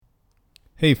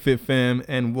Hey, Fit Fam,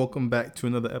 and welcome back to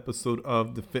another episode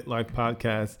of the Fit Life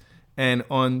Podcast. And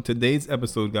on today's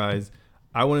episode, guys,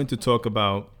 I wanted to talk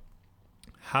about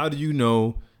how do you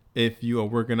know if you are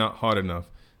working out hard enough?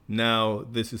 Now,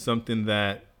 this is something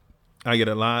that I get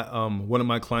a lot. One of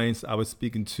my clients I was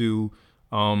speaking to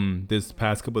this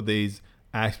past couple of days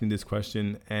asked me this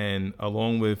question, and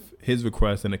along with his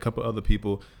request and a couple other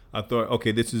people, I thought,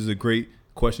 okay, this is a great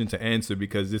question to answer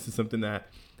because this is something that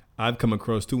I've come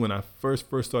across too. When I first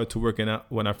started to working out,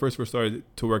 when I first started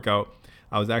to work out,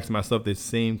 I was asking myself this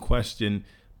same question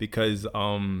because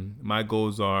my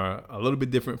goals are a little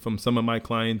bit different from some of my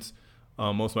clients.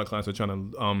 Most of my clients are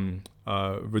trying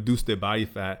to reduce their body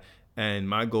fat, and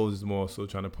my goal is more so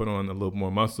trying to put on a little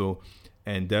more muscle.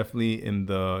 And definitely in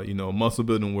the muscle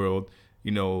building world,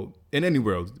 in any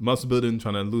world, muscle building,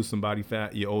 trying to lose some body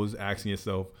fat, you're always asking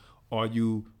yourself, are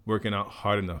you working out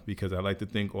hard enough? Because I like to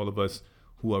think all of us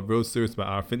who are real serious about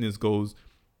our fitness goals,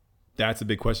 that's a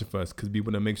big question for us because we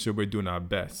want to make sure we're doing our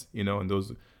best,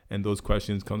 and those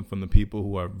questions come from the people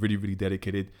who are really, really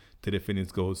dedicated to their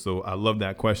fitness goals. So I love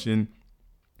that question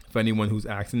for anyone who's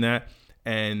asking that.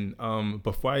 And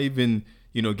before I even,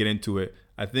 get into it,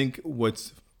 I think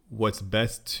what's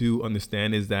best to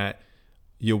understand is that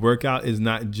your workout is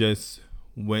not just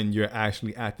when you're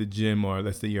actually at the gym, or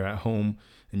let's say you're at home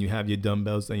and you have your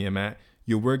dumbbells and your mat.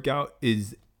 Your workout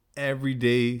is every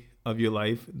day of your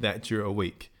life that you're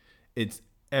awake. It's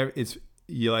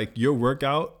you're like, your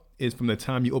workout is from the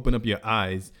time you open up your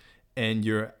eyes and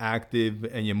you're active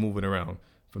and you're moving around.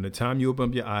 From the time you open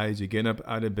up your eyes, you're getting up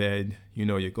out of bed,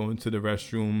 you're going to the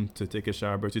restroom to take a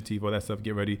shower, brush your teeth, all that stuff,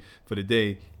 get ready for the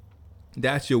day.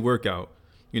 That's your workout.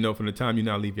 From the time you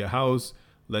now leave your house,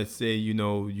 let's say,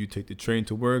 you take the train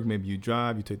to work, maybe you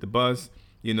drive, you take the bus,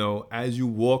 as you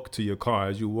walk to your car,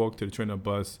 as you walk to the train or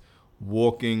bus,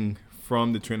 walking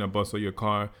from the train or bus or your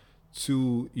car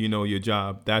to, your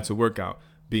job, that's a workout.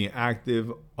 Being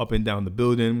active up and down the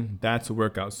building, that's a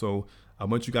workout. So I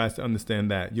want you guys to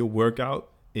understand that your workout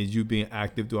is you being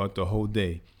active throughout the whole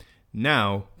day.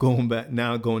 Now, going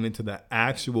into the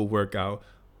actual workout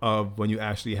of when you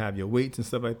actually have your weights and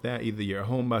stuff like that, either you're at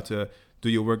home about to do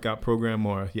your workout program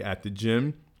or you're at the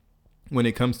gym. When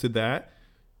it comes to that,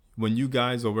 when you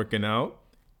guys are working out,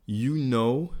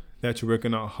 that you're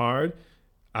working out hard.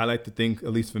 I like to think,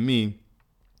 at least for me,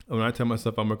 when I tell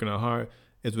myself I'm working out hard,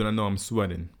 is when I know I'm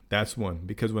sweating. That's one.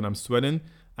 Because when I'm sweating,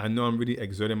 I know I'm really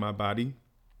exerting my body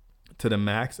to the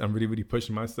max. I'm really, really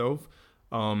pushing myself.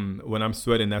 When I'm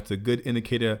sweating, that's a good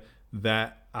indicator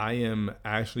that I am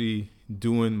actually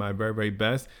doing my very, very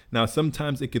best. Now,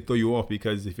 sometimes it could throw you off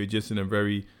because if you're just in a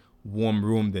very warm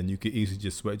room, then you could easily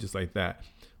just sweat just like that.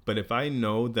 But if I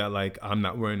know that, like, I'm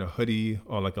not wearing a hoodie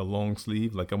or like a long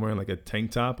sleeve, like I'm wearing like a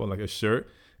tank top or like a shirt,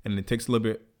 and it takes a little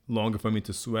bit longer for me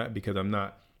to sweat because I'm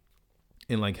not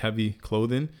in like heavy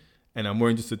clothing and I'm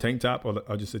wearing just a tank top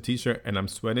or just a t-shirt and I'm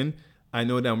sweating, I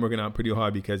know that I'm working out pretty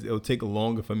hard because it'll take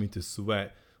longer for me to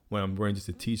sweat when I'm wearing just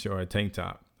a t-shirt or a tank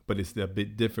top. But it's a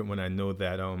bit different when I know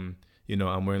that I'm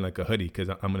wearing like a hoodie because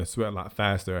I'm going to sweat a lot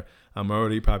faster. I'm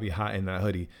already probably hot in that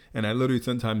hoodie. And I literally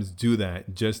sometimes do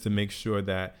that just to make sure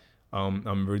that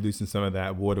I'm reducing some of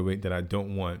that water weight that I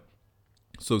don't want.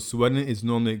 So sweating is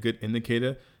normally a good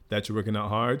indicator that you're working out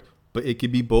hard, but it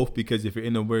could be both because if you're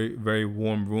in a very, very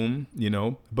warm room,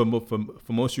 but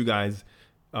for most of you guys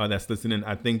that's listening,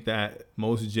 I think that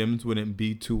most gyms wouldn't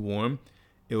be too warm.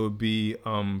 It would be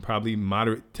probably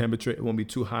moderate temperature. It won't be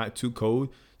too hot, too cold.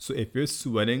 So if you're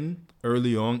sweating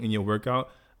early on in your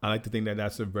workout, I like to think that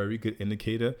that's a very good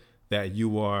indicator that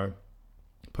you are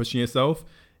pushing yourself.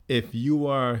 If you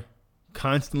are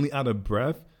constantly out of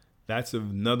breath, that's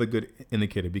another good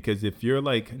indicator because if you're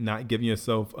like not giving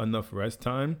yourself enough rest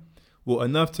time, well,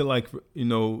 enough to like,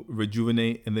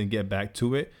 rejuvenate and then get back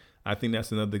to it, I think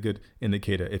that's another good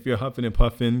indicator. If you're huffing and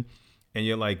puffing and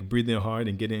you're like breathing hard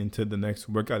and getting into the next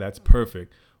workout, that's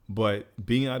perfect. But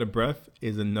being out of breath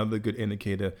is another good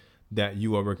indicator that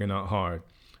you are working out hard.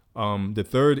 The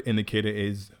third indicator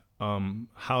is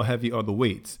how heavy are the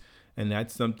weights? And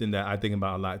that's something that I think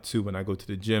about a lot too when I go to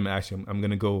the gym. Actually, I'm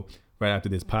going to go right after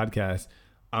this podcast.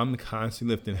 I'm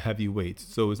constantly lifting heavy weights.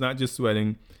 So it's not just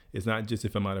sweating. It's not just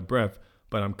if I'm out of breath,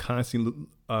 but I'm constantly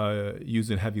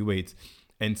using heavy weights.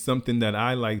 And something that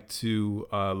I like to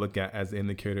look at as an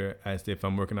indicator as to if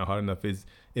I'm working out hard enough is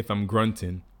if I'm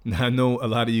grunting. Now, I know a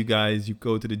lot of you guys, you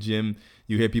go to the gym,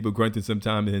 you hear people grunting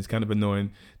sometimes, and it's kind of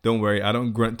annoying. Don't worry, I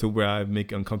don't grunt to where I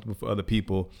make it uncomfortable for other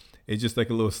people. It's just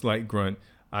like a little slight grunt.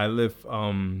 I lift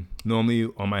normally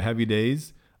on my heavy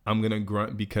days. I'm gonna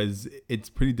grunt because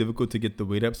it's pretty difficult to get the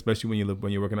weight up, especially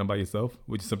when you're working out by yourself,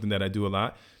 which is something that I do a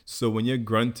lot. So when you're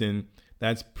grunting,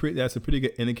 that's a pretty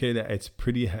good indicator that it's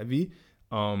pretty heavy.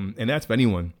 And that's for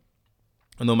anyone.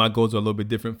 I know my goals are a little bit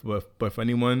different, but for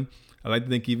anyone, I like to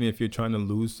think even if you're trying to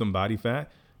lose some body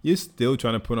fat, you're still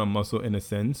trying to put on muscle in a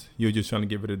sense. You're just trying to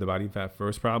get rid of the body fat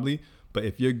first, probably. But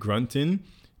if you're grunting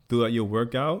throughout your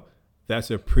workout, that's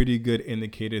a pretty good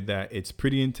indicator that it's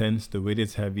pretty intense, the weight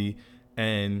is heavy,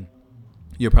 and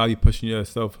you're probably pushing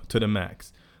yourself to the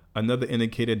max. Another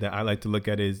indicator that I like to look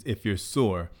at is if you're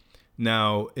sore.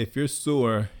 Now, if you're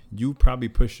sore, you probably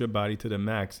push your body to the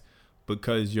max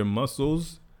because your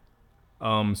muscles,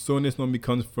 soreness normally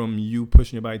comes from you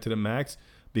pushing your body to the max,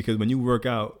 because when we work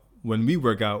out,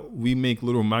 we make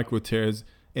little micro tears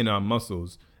in our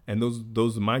muscles, and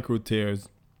those micro tears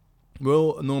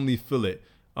will normally feel it.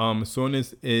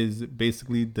 Soreness is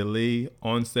basically delay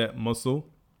onset muscle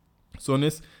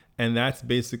soreness, and that's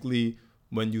basically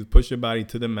when you push your body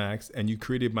to the max and you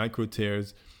created micro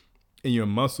tears in your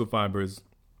muscle fibers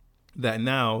that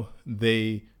now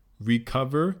they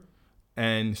recover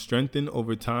and strengthen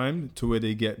over time to where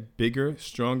they get bigger,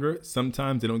 stronger.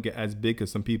 Sometimes they don't get as big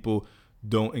because some people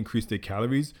don't increase their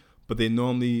calories, but they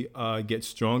normally get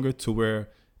stronger to where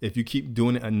if you keep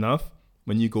doing it enough,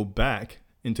 when you go back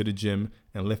into the gym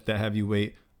and lift that heavy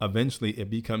weight, eventually it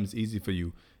becomes easy for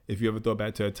you. If you ever thought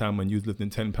back to a time when you was lifting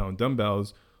 10-pound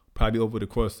dumbbells, probably over the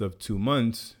course of 2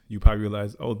 months, you probably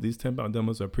realize, oh, these 10-pound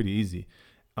dumbbells are pretty easy.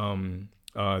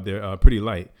 They're pretty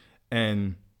light.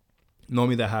 And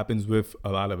normally that happens with a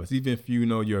lot of us. Even if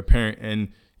you're a parent and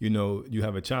you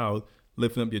have a child,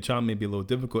 lifting up your child may be a little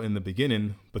difficult in the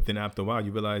beginning, but then after a while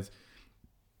you realize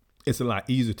it's a lot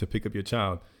easier to pick up your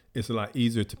child. It's a lot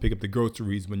easier to pick up the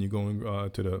groceries when you're going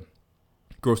to the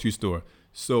grocery store.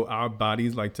 So our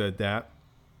bodies like to adapt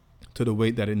to the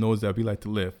weight that it knows that we like to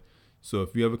lift. So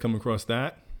if you ever come across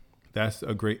that, that's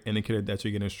a great indicator that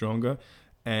you're getting stronger.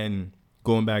 And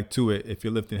going back to it, if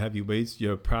you're lifting heavy weights,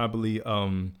 you're probably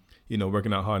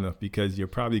working out hard enough, because you're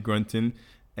probably grunting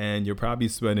and you're probably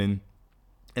sweating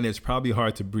and it's probably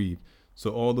hard to breathe.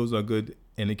 So all those are good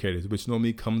indicators, which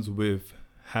normally comes with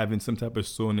having some type of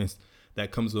soreness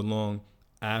that comes along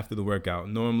after the workout.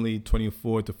 Normally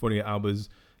 24 to 48 hours,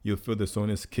 you'll feel the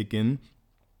soreness kick in.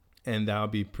 And that'll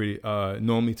be pretty,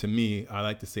 normally to me, I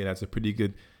like to say that's a pretty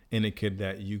good indicator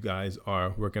that you guys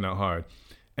are working out hard.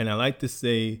 And I like to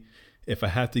say, if I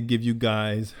have to give you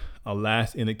guys a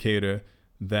last indicator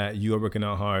that you are working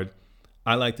out hard,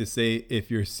 I like to say, if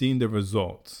you're seeing the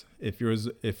results, if your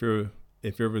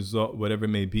result, whatever it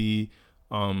may be,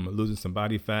 losing some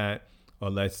body fat,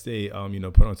 or let's say,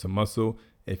 put on some muscle,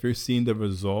 if you're seeing the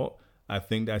result, I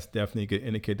think that's definitely a good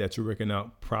indicator that you're working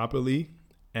out properly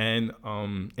and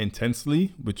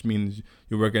intensely, which means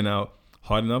you're working out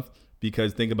hard enough.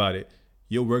 Because think about it,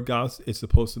 your workouts is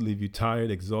supposed to leave you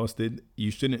tired, exhausted.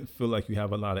 You shouldn't feel like you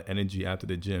have a lot of energy after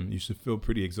the gym. You should feel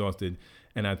pretty exhausted.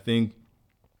 And I think,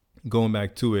 going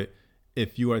back to it,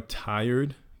 if you are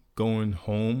tired, going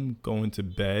home, going to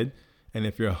bed, and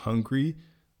if you're hungry,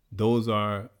 those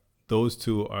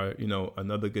two are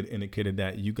another good indicator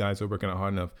that you guys are working out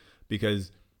hard enough,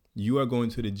 because you are going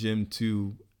to the gym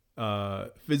to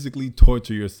physically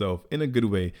torture yourself in a good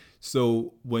way.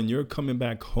 So when you're coming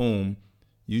back home,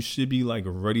 you should be like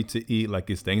ready to eat like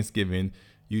it's Thanksgiving.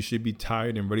 You should be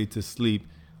tired and ready to sleep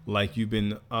like you've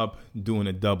been up doing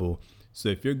a double. So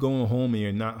if you're going home and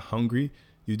you're not hungry,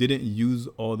 you didn't use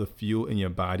all the fuel in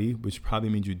your body, which probably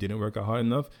means you didn't work out hard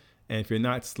enough. And if you're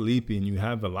not sleepy and you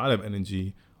have a lot of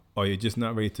energy, or you're just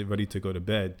not ready to go to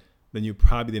bed, then you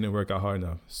probably didn't work out hard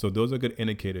enough. So those are good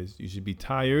indicators. You should be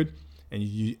tired, and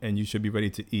you should be ready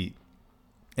to eat.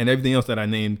 And everything else that I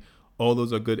named, all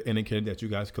those are good indicators that you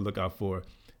guys could look out for.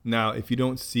 Now, if you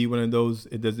don't see one of those,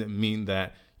 it doesn't mean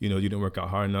that you didn't work out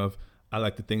hard enough. I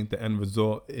like to think the end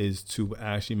result is to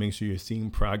actually make sure you're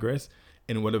seeing progress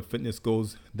in whatever fitness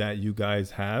goals that you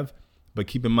guys have. But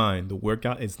keep in mind, the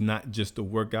workout is not just a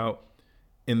workout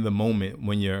in the moment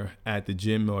when you're at the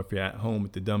gym, or if you're at home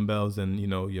with the dumbbells and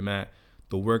your mat.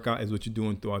 The workout is what you're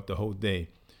doing throughout the whole day.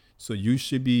 So you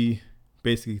should be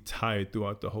basically tired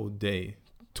throughout the whole day.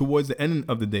 Towards the end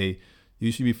of the day,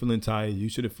 you should be feeling tired. You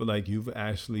should feel like you've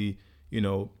actually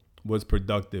was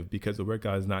productive, because the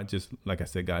workout is not just, like I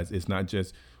said, guys, it's not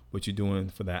just what you're doing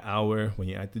for that hour when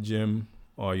you're at the gym,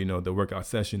 or the workout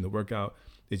session. The workout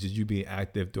is just you being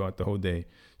active throughout the whole day.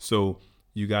 So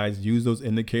you guys use those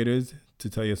indicators to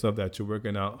tell yourself that you're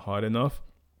working out hard enough.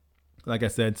 Like I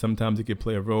said, sometimes it could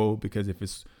play a role, because if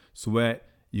it's sweat,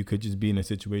 you could just be in a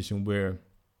situation where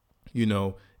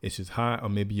it's just hot, or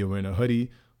maybe you're wearing a hoodie.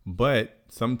 But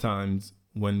sometimes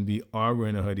when we are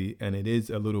wearing a hoodie and it is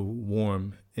a little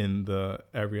warm in the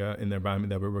area, in the environment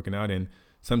that we're working out in,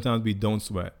 sometimes we don't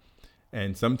sweat.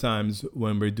 And sometimes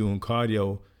when we're doing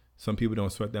cardio, some people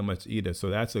don't sweat that much either. So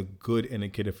that's a good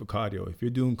indicator for cardio. If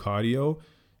you're doing cardio,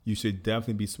 you should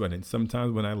definitely be sweating.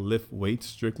 Sometimes when I lift weights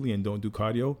strictly and don't do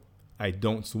cardio, I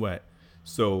don't sweat.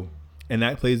 So, and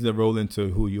that plays a role into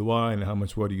who you are and how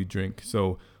much water you drink.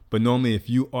 So, but normally if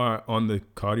you are on the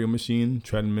cardio machine,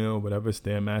 treadmill, whatever,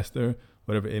 Stairmaster,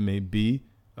 whatever it may be,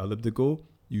 elliptical,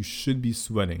 you should be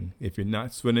sweating. If you're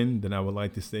not sweating, then I would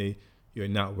like to say you're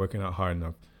not working out hard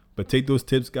enough. But take those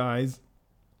tips, guys.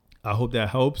 I hope that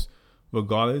helps.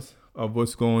 Regardless of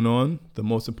what's going on, the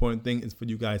most important thing is for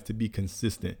you guys to be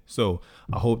consistent. So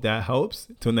I hope that helps.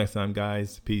 Till next time,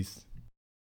 guys. Peace.